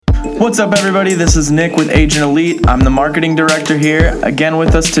What's up, everybody? This is Nick with Agent Elite. I'm the marketing director here. Again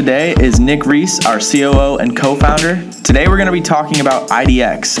with us today is Nick Reese, our COO and co-founder. Today we're going to be talking about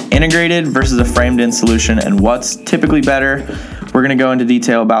IDX, integrated versus a framed-in solution, and what's typically better. We're going to go into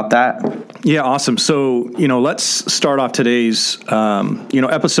detail about that. Yeah, awesome. So, let's start off today's,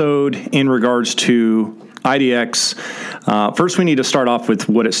 episode in regards to IDX. First, we need to start off with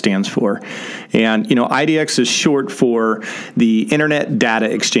what it stands for. And, IDX is short for the Internet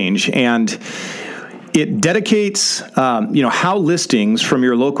Data Exchange. And it dedicates, how listings from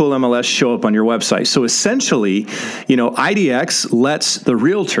your local MLS show up on your website. So essentially, IDX lets the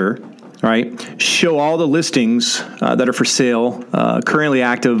realtor, right, show all the listings that are for sale, currently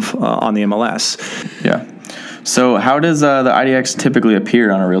active on the MLS. Yeah. So how does the IDX typically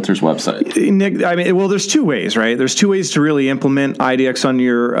appear on a realtor's website? Nick, there's two ways, right? There's two ways to really implement IDX on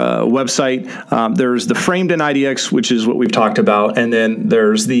your website. There's the framed-in IDX, which is what we've talked about, and then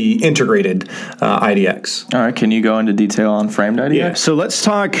there's the integrated IDX. All right. Can you go into detail on framed IDX? Yeah. So let's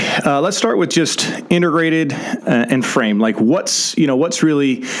start with just integrated and framed. Like what's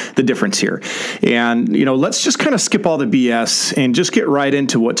really the difference here? And, let's just kind of skip all the BS and just get right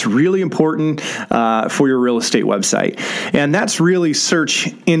into what's really important for your real estate website. And that's really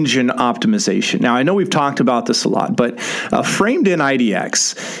search engine optimization. Now, I know we've talked about this a lot, but framed-in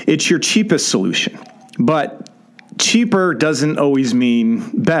IDX, it's your cheapest solution. But cheaper doesn't always mean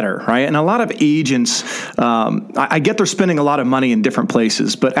better, right? And a lot of agents, I get they're spending a lot of money in different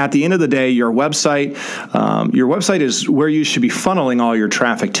places, but at the end of the day, your website is where you should be funneling all your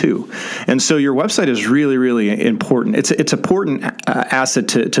traffic to. And so your website is really, really important. It's an important asset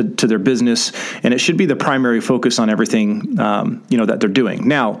to their business, and it should be the primary focus on everything, that they're doing.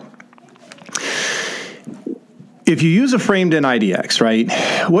 Now, if you use a framed-in IDX, right,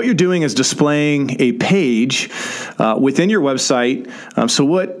 what you're doing is displaying a page within your website. So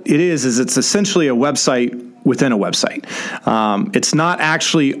what it is it's essentially a website within a website. It's not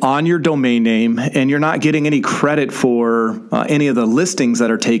actually on your domain name, and you're not getting any credit for any of the listings that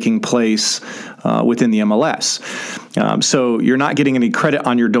are taking place within the MLS. So you're not getting any credit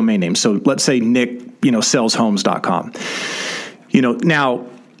on your domain name. So let's say Nick, sellshomes.com. Now,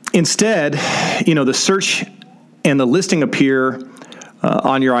 instead, the search and the listing appear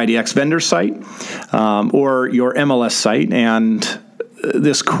on your IDX vendor site or your MLS site, and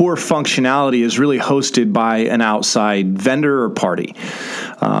this core functionality is really hosted by an outside vendor or party.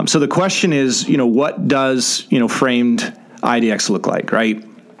 So the question is, what does framed IDX look like, right?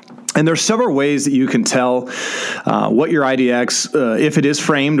 And there's several ways that you can tell what your IDX, if it is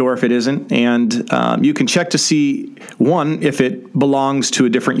framed or if it isn't. And you can check to see, one, if it belongs to a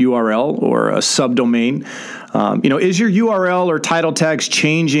different URL or a subdomain. Is your URL or title tags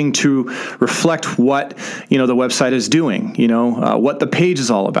changing to reflect what, the website is doing, what the page is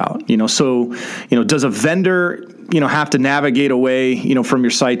all about, so, does a vendor, have to navigate away, from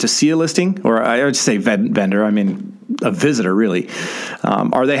your site to see a listing? Or I would say vendor, a visitor, really.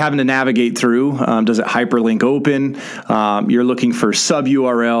 Are they having to navigate through? Does it hyperlink open? You're looking for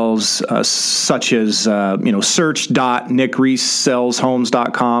sub-URLs such as,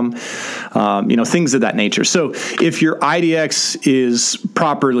 search.nickreesellshomes.com, things of that nature. So if your IDX is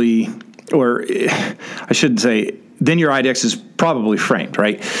properly, or I should say, then your IDX is probably framed,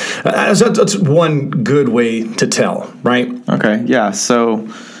 right? So that's one good way to tell, right? Okay, yeah. So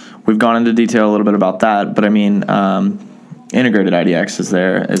we've gone into detail a little bit about that, but integrated IDX, is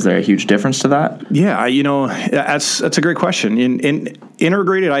there a huge difference to that? Yeah, that's a great question. In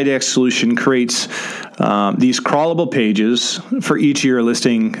integrated IDX solution creates these crawlable pages for each of your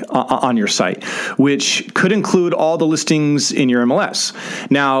listing on your site, which could include all the listings in your MLS.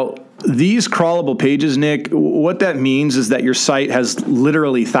 Now, these crawlable pages, Nick, what that means is that your site has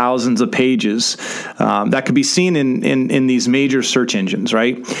literally thousands of pages that could be seen in these major search engines,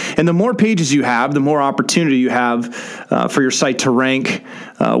 right? And the more pages you have, the more opportunity you have for your site to rank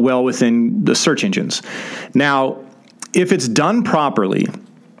well within the search engines. Now, if it's done properly,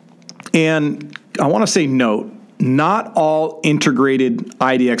 and I want to say note, not all integrated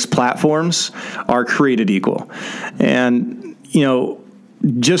IDX platforms are created equal. And,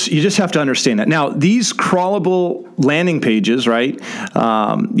 you just have to understand that. Now, these crawlable landing pages, right,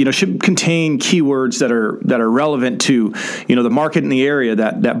 should contain keywords that are relevant to, the market in the area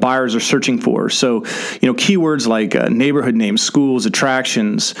that buyers are searching for. So, keywords like neighborhood names, schools,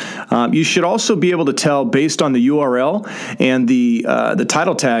 attractions. You should also be able to tell based on the URL and the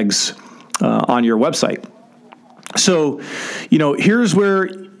title tags on your website. So, here's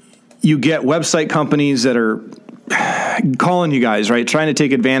where you get website companies that are calling you guys, right? Trying to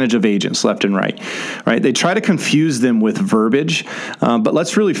take advantage of agents left and right? They try to confuse them with verbiage, but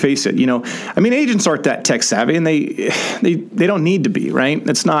let's really face it. Agents aren't that tech savvy, and they don't need to be, right?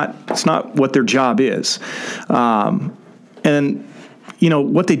 It's not what their job is, and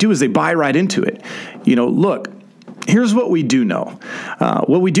what they do is they buy right into it. Look. Here's what we do know.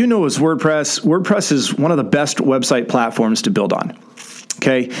 What we do know is WordPress. WordPress is one of the best website platforms to build on.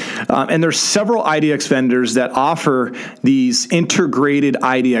 Okay, and there's several IDX vendors that offer these integrated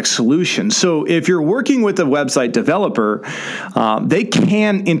IDX solutions. So if you're working with a website developer, they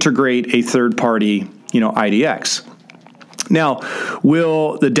can integrate a third-party, IDX. Now,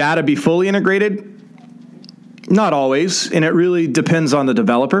 will the data be fully integrated? Not always, and it really depends on the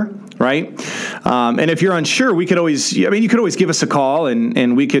developer, right? And if you're unsure, you could always give us a call,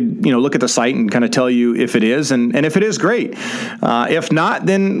 and we could, look at the site and kind of tell you if it is, and if it is, great. If not,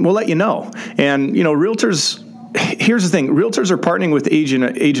 then we'll let you know. And realtors. Here's the thing: realtors are partnering with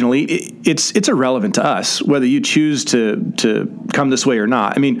Agent Elite. It's irrelevant to us whether you choose to come this way or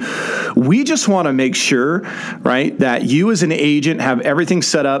not. We just want to make sure, right, that you as an agent have everything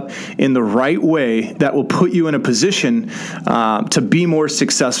set up in the right way that will put you in a position to be more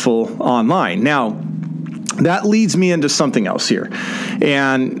successful online. Now, that leads me into something else here.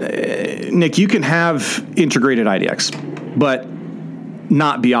 And Nick, you can have integrated IDX, but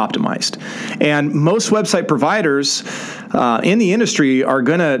not be optimized. And most website providers in the industry are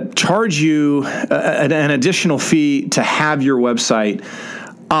going to charge you an additional fee to have your website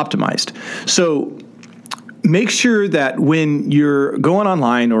optimized. So make sure that when you're going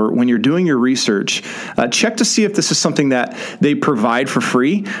online or when you're doing your research, check to see if this is something that they provide for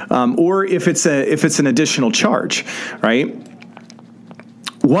free, or if it's an additional charge, right?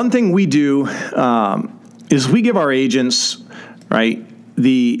 One thing we do is we give our agents, right,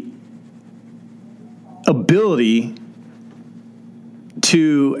 the ability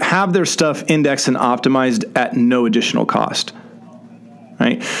to have their stuff indexed and optimized at no additional cost,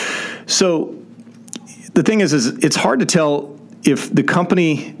 right? So the thing is it's hard to tell if the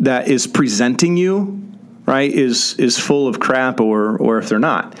company that is presenting you, right, is full of crap or if they're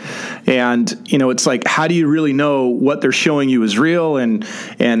not. And, it's like, how do you really know what they're showing you is real, and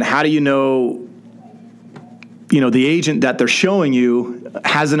how do you know the agent that they're showing you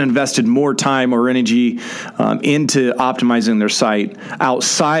hasn't invested more time or energy into optimizing their site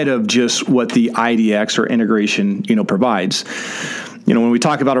outside of just what the IDX or integration, provides. When we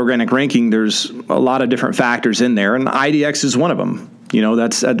talk about organic ranking, there's a lot of different factors in there, and IDX is one of them.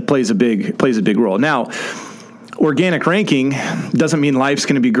 That plays a big role. Now, organic ranking doesn't mean life's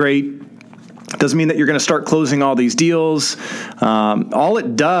going to be great. Doesn't mean that you're going to start closing all these deals. All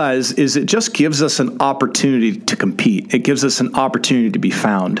it does is it just gives us an opportunity to compete. It gives us an opportunity to be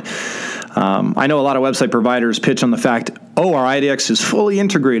found. I know a lot of website providers pitch on the fact, our IDX is fully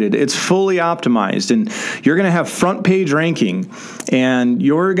integrated, it's fully optimized, and you're going to have front page ranking, and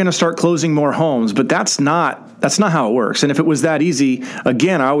you're going to start closing more homes. But that's not how it works. And if it was that easy,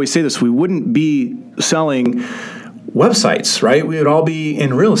 again, I always say this, we wouldn't be selling websites, right? We would all be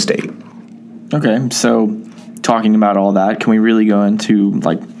in real estate. Okay, so talking about all that, can we really go into,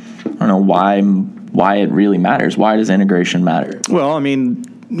 why it really matters? Why does integration matter? Well,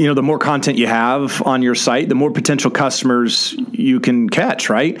 the more content you have on your site, the more potential customers you can catch,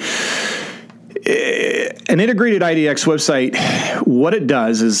 right? An integrated IDX website, what it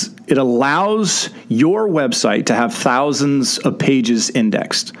does is it allows your website to have thousands of pages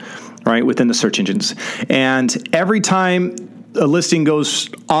indexed, right, within the search engines. And every time a listing goes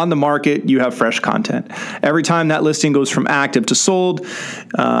on the market, you have fresh content. Every time that listing goes from active to sold,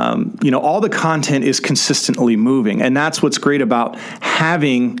 all the content is consistently moving. And that's what's great about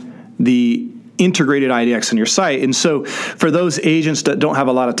having the integrated IDX on your site. And so for those agents that don't have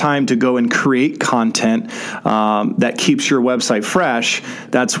a lot of time to go and create content that keeps your website fresh,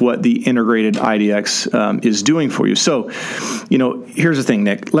 that's what the integrated IDX is doing for you. So, here's the thing,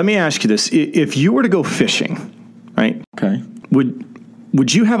 Nick. Let me ask you this. If you were to go fishing, right? Okay.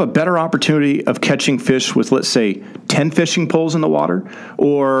 Would you have a better opportunity of catching fish with, let's say, 10 fishing poles in the water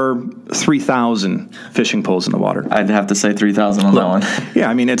or 3,000 fishing poles in the water? I'd have to say 3,000 on that one.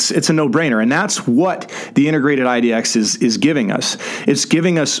 Yeah, it's a no-brainer, and that's what the integrated IDX is giving us. It's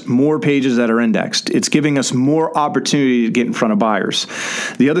giving us more pages that are indexed. It's giving us more opportunity to get in front of buyers.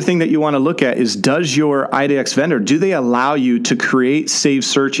 The other thing that you want to look at is, does your IDX vendor, do they allow you to create saved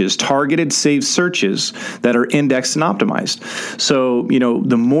searches, targeted saved searches that are indexed and optimized? So,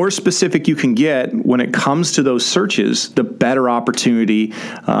 the more specific you can get when it comes to those searches, the better opportunity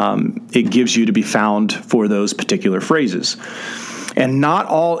it gives you to be found for those particular phrases. And not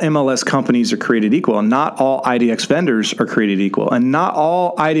all MLS companies are created equal, and not all IDX vendors are created equal, and not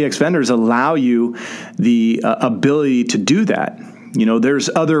all IDX vendors allow you the ability to do that. There's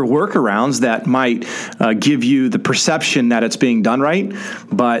other workarounds that might give you the perception that it's being done right,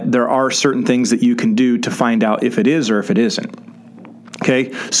 but there are certain things that you can do to find out if it is or if it isn't.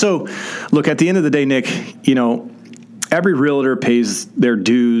 Okay, so look, at the end of the day, Nick, every realtor pays their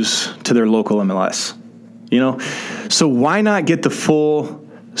dues to their local MLS. So why not get the full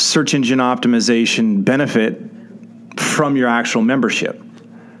search engine optimization benefit from your actual membership,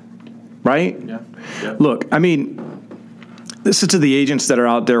 right? Yeah. Look, this is to the agents that are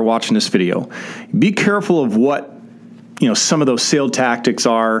out there watching this video. Be careful of what some of those sales tactics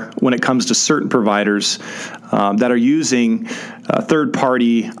are when it comes to certain providers that are using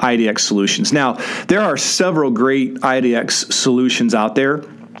third-party IDX solutions. Now, there are several great IDX solutions out there.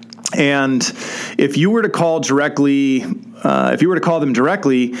 And if you were to call directly, them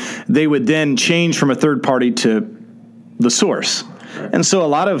directly, they would then change from a third party to the source. And so a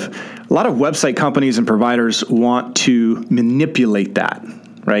lot of website companies and providers want to manipulate that,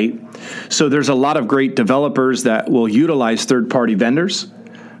 right? So there's a lot of great developers that will utilize third party vendors,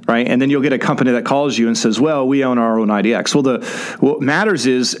 right? And then you'll get a company that calls you and says, well, we own our own IDX. Well, what matters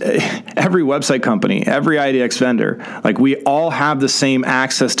is every website company, every IDX vendor, we all have the same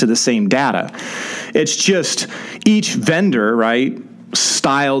access to the same data. It's just each vendor, right,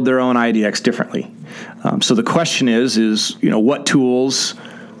 styled their own IDX differently. So the question is what tools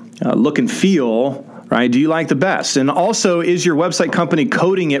look and feel, right? Do you like the best? And also, is your website company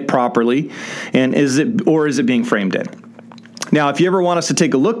coding it properly, and is it being framed in? Now, if you ever want us to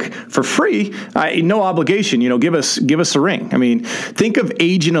take a look for free, no obligation, give us a ring. Think of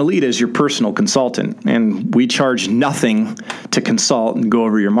Agent Elite as your personal consultant, and we charge nothing to consult and go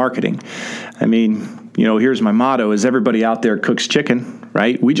over your marketing. Here's my motto: is everybody out there cooks chicken,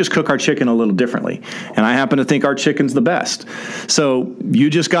 right? We just cook our chicken a little differently, and I happen to think our chicken's the best. So you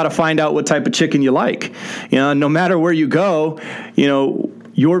just got to find out what type of chicken you like. No matter where you go,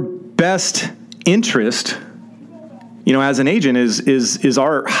 your best interest, as an agent is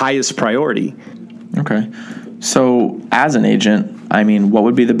our highest priority. Okay. So as an agent, what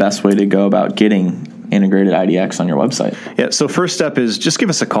would be the best way to go about getting integrated IDX on your website? Yeah. So first step is just give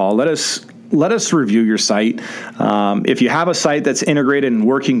us a call. Let us review your site. If you have a site that's integrated and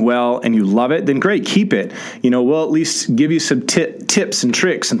working well and you love it, then great, keep it. We'll at least give you some tips and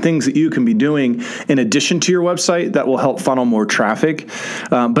tricks and things that you can be doing in addition to your website that will help funnel more traffic.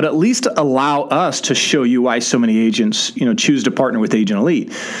 But at least allow us to show you why so many agents, choose to partner with Agent Elite.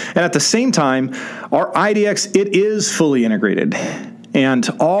 And at the same time, our IDX, it is fully integrated. And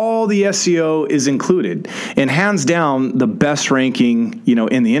all the SEO is included, and hands down the best ranking,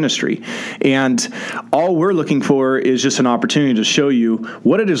 in the industry. And all we're looking for is just an opportunity to show you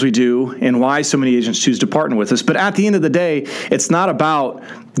what it is we do and why so many agents choose to partner with us. But at the end of the day, it's not about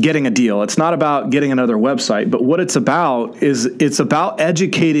getting a deal. It's not about getting another website. But what it's about is it's about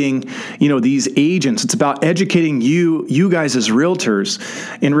educating, these agents. It's about educating you guys as realtors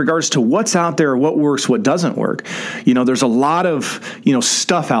in regards to what's out there, what works, what doesn't work. There's a lot of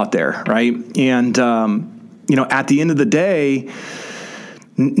stuff out there, right? And, at the end of the day,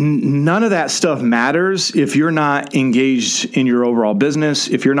 none of that stuff matters if you're not engaged in your overall business,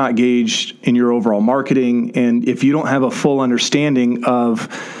 if you're not engaged in your overall marketing, and if you don't have a full understanding of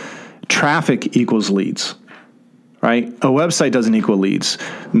traffic equals leads, right? A website doesn't equal leads.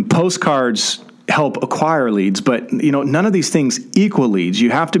 Postcards help acquire leads, but, none of these things equal leads.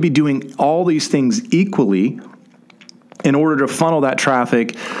 You have to be doing all these things equally in order to funnel that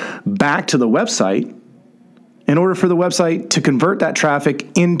traffic back to the website, in order for the website to convert that traffic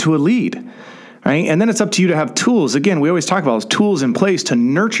into a lead, right? And then it's up to you to have tools. Again, we always talk about those tools in place to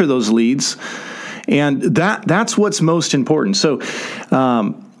nurture those leads, and that's what's most important. So,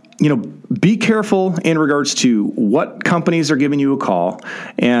 be careful in regards to what companies are giving you a call,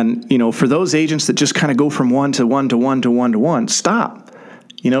 and for those agents that just kind of go from one to one to one to one to one, stop.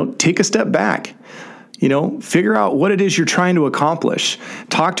 Take a step back. Figure out what it is you're trying to accomplish.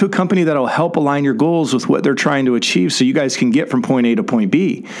 Talk to a company that'll help align your goals with what they're trying to achieve so you guys can get from point A to point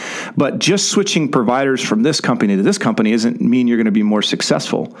B. But just switching providers from this company to this company doesn't mean you're going to be more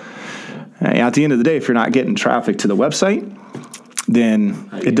successful. At the end of the day, if you're not getting traffic to the website, then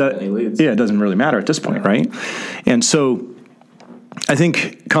it doesn't really matter at this point, right? And so I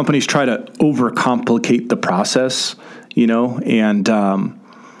think companies try to overcomplicate the process, and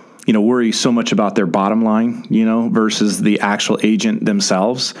worry so much about their bottom line, versus the actual agent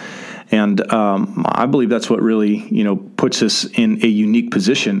themselves. And I believe that's what really, puts us in a unique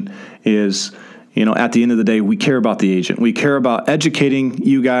position is, at the end of the day, we care about the agent. We care about educating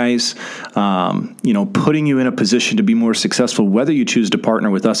you guys, putting you in a position to be more successful, whether you choose to partner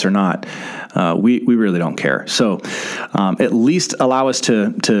with us or not. We really don't care. So at least allow us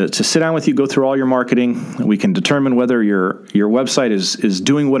to sit down with you, go through all your marketing. We can determine whether your website is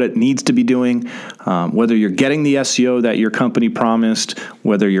doing what it needs to be doing, whether you're getting the SEO that your company promised,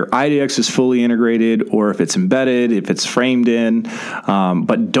 whether your IDX is fully integrated or if it's embedded, if it's framed in.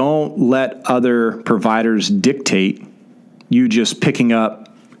 But don't let other providers dictate you just picking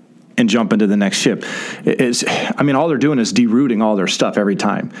up and jump into the next ship. All they're doing is derouting all their stuff every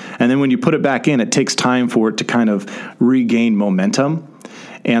time. And then when you put it back in, it takes time for it to kind of regain momentum.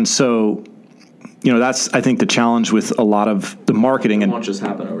 And so, that's, I think, the challenge with a lot of the marketing. It won't just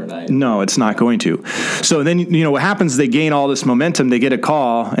happen overnight. No, it's not going to. So then, what happens, they gain all this momentum, they get a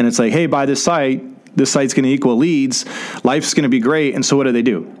call, and it's like, hey, buy this site. This site's going to equal leads. Life's going to be great. And so what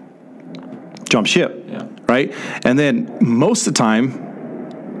do? Jump ship, right? And then most of the time,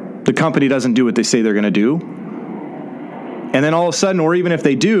 the company doesn't do what they say they're going to do. And then all of a sudden, or even if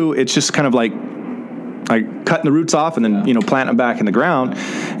they do, it's just kind of like cutting the roots off and then, planting them back in the ground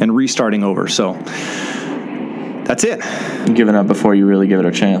and restarting over. So that's it. Giving up before you really give it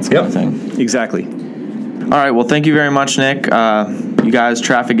a chance kind of thing. Exactly. All right. Well, thank you very much, Nick. You guys,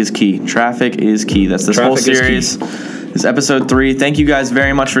 traffic is key. Traffic is key. That's this whole series. This is episode 3. Thank you guys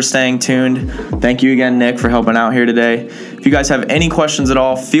very much for staying tuned. Thank you again, Nick, for helping out here today. If you guys have any questions at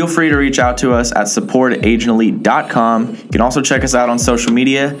all, feel free to reach out to us at support@agentelite.com. You can also check us out on social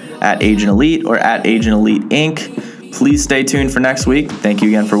media at Agent Elite or at Agent Elite Inc. Please stay tuned for next week. Thank you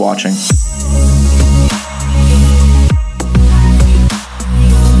again for watching.